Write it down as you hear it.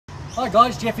Hi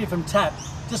guys, Jeff here from TAP.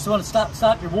 Just want to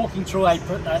start walking through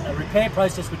a repair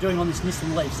process we're doing on this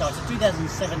Nissan Leaf. So it's a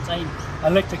 2017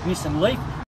 electric Nissan Leaf.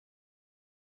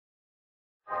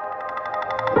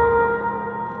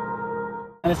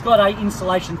 And it's got a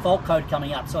insulation fault code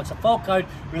coming up. So it's a fault code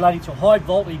relating to high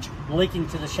voltage leaking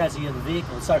to the chassis of the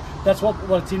vehicle. So that's what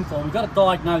it's in for. We've got to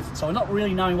diagnose it. So we're not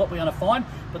really knowing what we're going to find,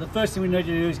 but the first thing we need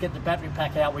to do is get the battery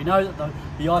pack out. We know that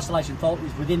the isolation fault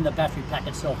is within the battery pack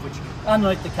itself, which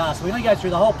underneath the car. So we're going to go through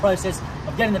the whole process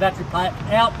of getting the battery pack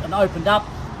out and opened up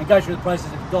and go through the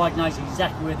process of diagnosing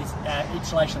exactly where this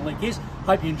insulation leak is.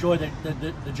 Hope you enjoy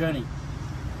the journey.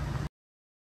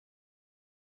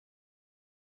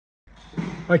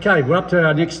 Okay, we're up to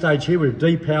our next stage here. We've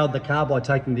depowered the car by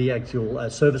taking the actual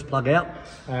service plug out.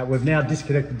 We've now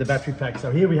disconnected the battery pack.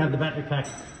 So here we have the battery pack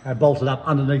bolted up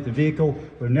underneath the vehicle.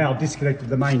 We've now disconnected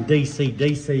the main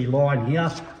DC line here,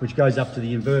 which goes up to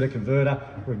the inverter converter.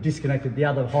 We've disconnected the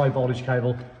other high voltage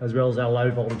cable as well as our low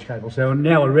voltage cable. So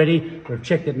now we're ready. We've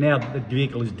checked it now that the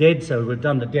vehicle is dead. So we've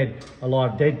done the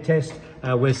alive dead test.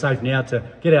 We're safe now to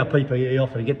get our PPE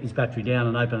off and get this battery down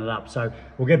and open it up. So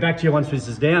we'll get back to you once this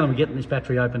is down and we're getting this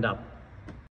battery opened up.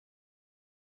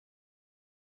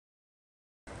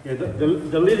 Yeah,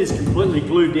 the lid is completely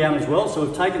glued down as well, so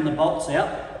we've taken the bolts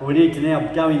out, but we need to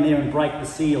now go in there and break the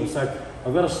seal. So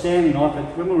I've got a standing knife,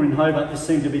 but when we were in Hobart, this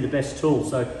seemed to be the best tool.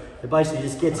 So it basically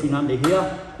just gets in under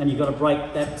here and you've got to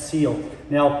break that seal.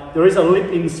 Now, there is a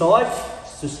lip inside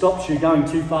to stop you going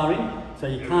too far in, so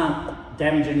you can't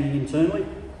damage anything internally,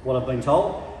 what I've been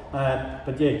told.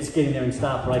 But yeah, just get in there and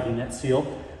start breaking that seal.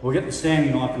 We'll get the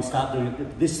standing knife and start doing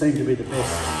it. This seemed to be the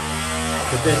best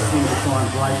thing to try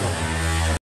and break it.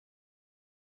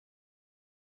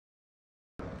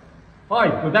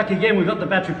 Hi, we're back again. We've got the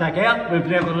battery pack out. We've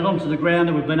now got it onto the ground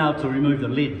and we've been able to remove the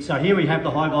lid. So here we have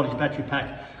the high voltage battery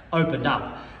pack opened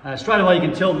up. Straight away you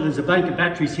can tell that there's a bank of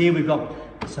batteries here. We've got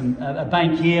a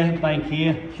bank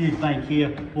here, huge bank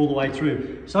here, all the way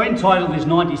through. So in total there's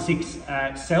 96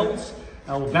 cells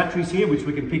or batteries here, which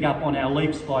we can pick up on our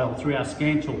Leaf file through our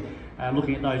scan tool,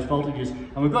 looking at those voltages.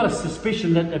 And we've got a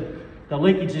suspicion that the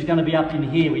leakage is going to be up in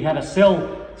here. We have a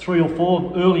cell 3 or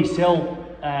 4, early cell,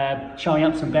 showing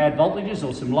up some bad voltages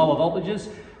or some lower voltages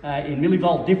in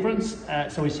millivolt difference,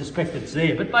 so we suspect it's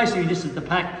there. But basically this is the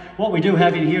pack. What we do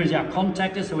have in here is our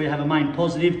contactor, so we have a main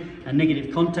positive and negative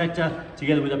contactor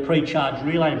together with a pre-charge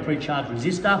relay and pre-charge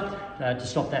resistor to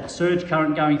stop that surge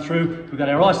current going through. We've got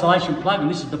our isolation plug, and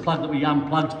this is the plug that we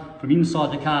unplugged from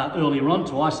inside the car earlier on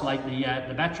to isolate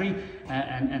the battery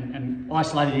and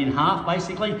isolate it in half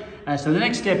basically. So the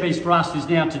next step is for us is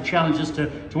now to challenge us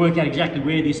to work out exactly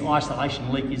where this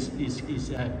isolation leak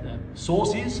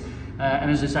source is.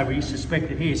 And as I say, we suspect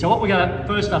it here. So what we're going to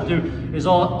first up do is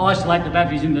isolate the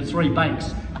batteries into 3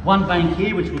 banks. One bank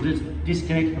here, which we'll just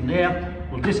disconnect from there.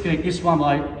 We'll disconnect this one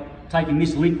by taking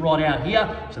this link right out here.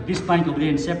 So this bank will be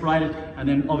then separated, and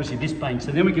then obviously this bank.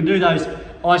 So then we can do those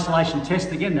isolation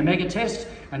tests again, the mega tests,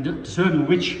 and determine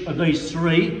which of these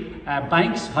 3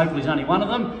 banks, hopefully there's only one of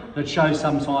them, that shows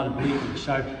some sign of leakage.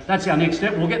 So that's our next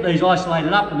step. We'll get these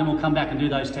isolated up and then we'll come back and do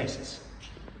those tests.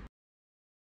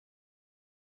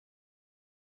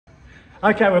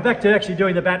 Okay, we're back to actually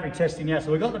doing the battery testing now.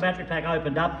 So we've got the battery pack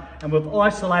opened up and we've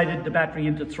isolated the battery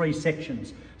into 3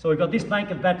 sections. So we've got this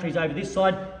bank of batteries over this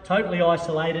side, totally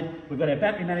isolated. We've got our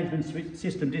battery management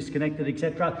system disconnected,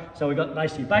 etc. So we've got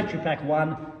basically battery pack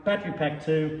 1, battery pack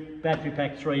 2, battery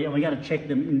pack 3, and we're going to check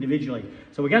them individually.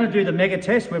 So we're going to do the mega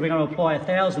test where we're going to apply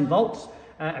 1,000 volts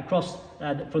across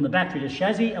from the battery to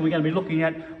chassis, and we're going to be looking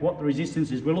at what the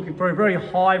resistance is. We're looking for a very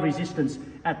high resistance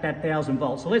at that 1,000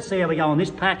 volts. So let's see how we go on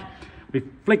this pack. We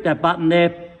flick that button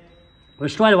there, we're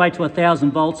straight away to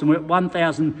 1,000 volts and we're at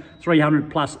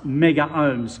 1,300 plus mega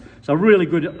ohms. So really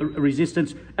good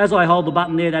resistance. As I hold the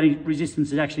button there, that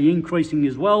resistance is actually increasing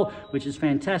as well, which is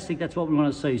fantastic. That's what we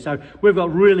want to see. So we've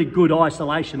got really good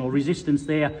isolation or resistance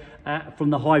there from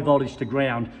the high voltage to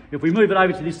ground. If we move it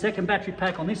over to this second battery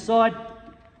pack on this side,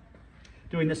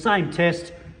 doing the same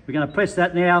test, we're going to press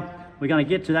that now. We're going to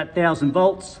get to that 1,000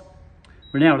 volts.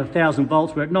 We're now at 1,000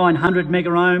 volts. We're at 900 mega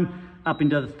ohm. Up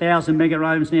into the 1,000 mega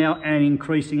ohms now and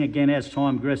increasing again as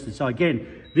time progresses. So again,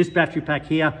 this battery pack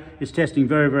here is testing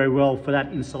very, very well for that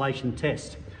insulation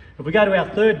test. If we go to our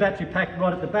third battery pack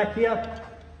right at the back here,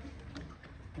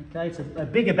 okay, it's a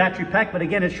bigger battery pack, but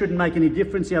again, it shouldn't make any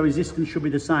difference. Our resistance should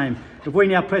be the same. If we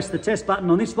now press the test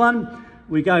button on this one,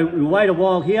 we wait a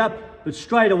while here, but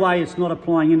straight away it's not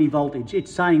applying any voltage.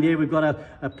 It's saying there we've got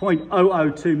a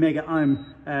 0.002 mega ohm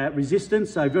resistance,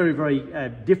 so very, very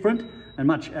different. and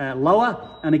much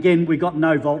lower. And again, we got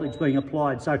no voltage being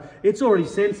applied. So it's already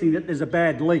sensing that there's a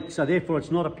bad leak. So therefore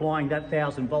it's not applying that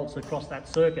 1000 volts across that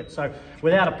circuit. So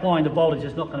without applying the voltage,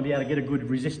 it's not going to be able to get a good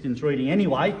resistance reading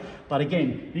anyway. But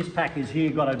again, this pack is here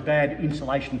got a bad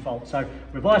insulation fault. So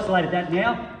we've isolated that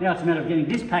now. Now it's a matter of getting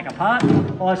this pack apart,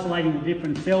 isolating the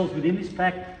different cells within this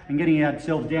pack, and getting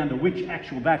ourselves down to which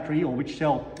actual battery or which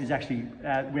cell is actually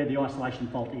where the isolation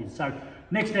fault is. So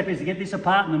next step is to get this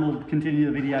apart, and then we'll continue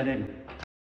the video then.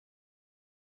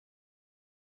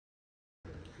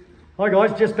 Hi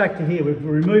guys, just back to here. We've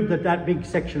removed that big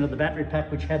section of the battery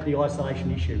pack which had the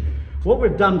isolation issue. What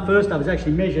we've done first up is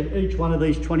actually measured each one of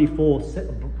these 24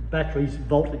 batteries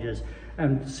voltages,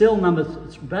 and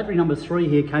battery number 3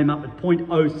 here came up at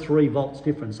 0.03 volts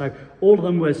difference. So all of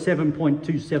them were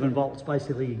 7.27 volts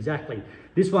basically exactly.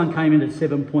 This one came in at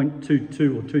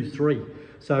 7.22 or 23.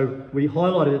 So we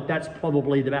highlighted that that's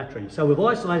probably the battery. So we've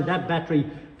isolated that battery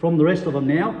from the rest of them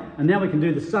now, and now we can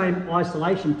do the same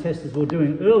isolation test as we were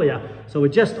doing earlier. So we're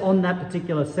just on that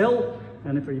particular cell,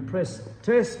 and if we press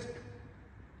test,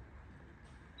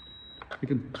 we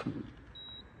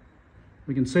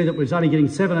can see that we're only getting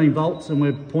 17 volts and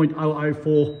we're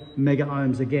 0.004 mega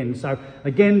ohms again. So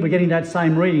again, we're getting that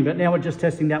same reading, but now we're just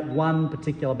testing that one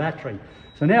particular battery.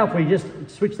 So now if we just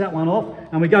switch that one off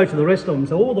and we go to the rest of them,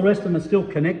 so all the rest of them are still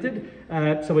connected.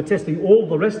 So we're testing all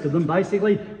the rest of them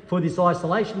basically for this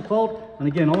isolation fault. And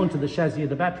again, onto the chassis of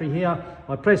the battery here,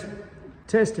 I press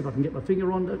test, if I can get my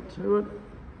finger on it, to it.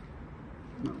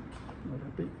 No, not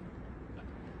that big.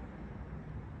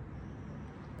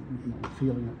 I'm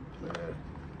feeling it.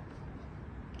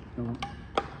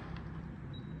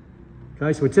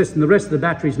 Okay, so we're testing the rest of the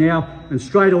batteries now, and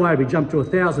straight away we jump to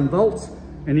 1000 volts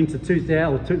and into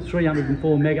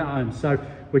 304 mega ohms. So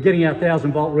we're getting our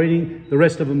 1000 volt reading, the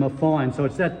rest of them are fine. So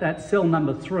it's that cell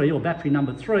number 3 or battery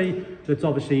number 3 that's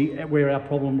obviously where our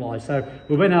problem lies. So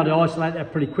we've been able to isolate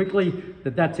that pretty quickly,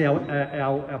 that's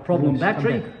our problem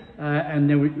battery. And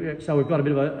then so we've got a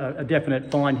bit of a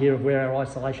definite find here of where our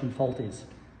isolation fault is.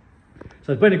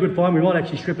 So it's been a good find. We might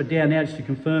actually strip it down now just to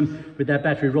confirm with that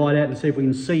battery right out and see if we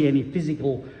can see any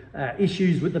physical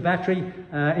issues with the battery.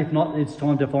 If not, it's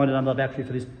time to find another battery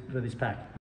for this pack.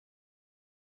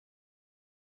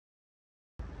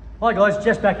 Hi guys,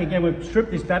 just back again. We've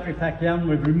stripped this battery pack down.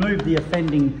 We've removed the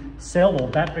offending cell or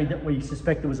battery that we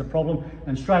suspected was a problem,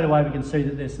 and straight away we can see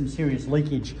that there's some serious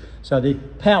leakage. So the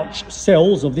pouch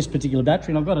cells of this particular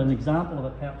battery, and I've got an example of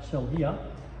a pouch cell here.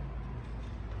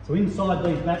 So inside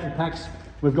these battery packs,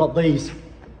 we've got these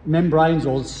membranes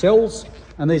or cells,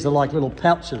 and these are like little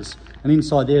pouches. And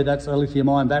inside there, that's a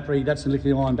lithium-ion battery, that's a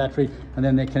lithium-ion battery, and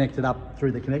then they're connected up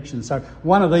through the connection. So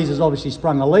one of these has obviously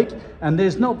sprung a leak, and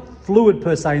there's not fluid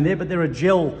per se in there, but they're a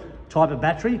gel type of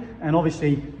battery, and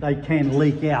obviously they can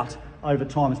leak out over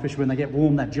time, especially when they get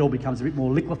warm. That gel becomes a bit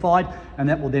more liquefied, and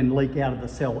that will then leak out of the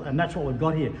cell, and that's what we've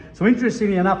got here. So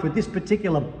interestingly enough, with this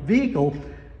particular vehicle,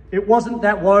 it wasn't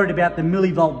that worried about the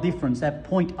millivolt difference, that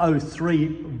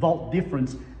 0.03 volt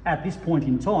difference at this point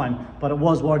in time, but it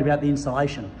was worried about the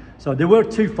insulation. So there were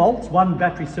two faults. One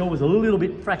battery cell was a little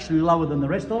bit fractionally lower than the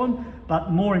rest of them, but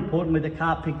more importantly, the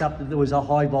car picked up that there was a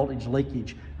high voltage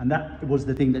leakage, and that was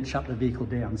the thing that shut the vehicle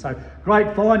down. So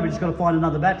great find. We've just got to find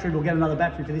another battery. We'll get another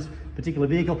battery for this particular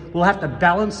vehicle. We'll have to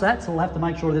balance that, so we'll have to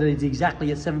make sure that it's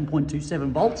exactly at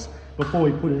 7.27 volts before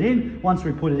we put it in. Once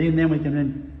we put it in, then we can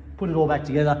then put it all back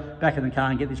together, back in the car,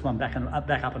 and get this one back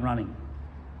up and running.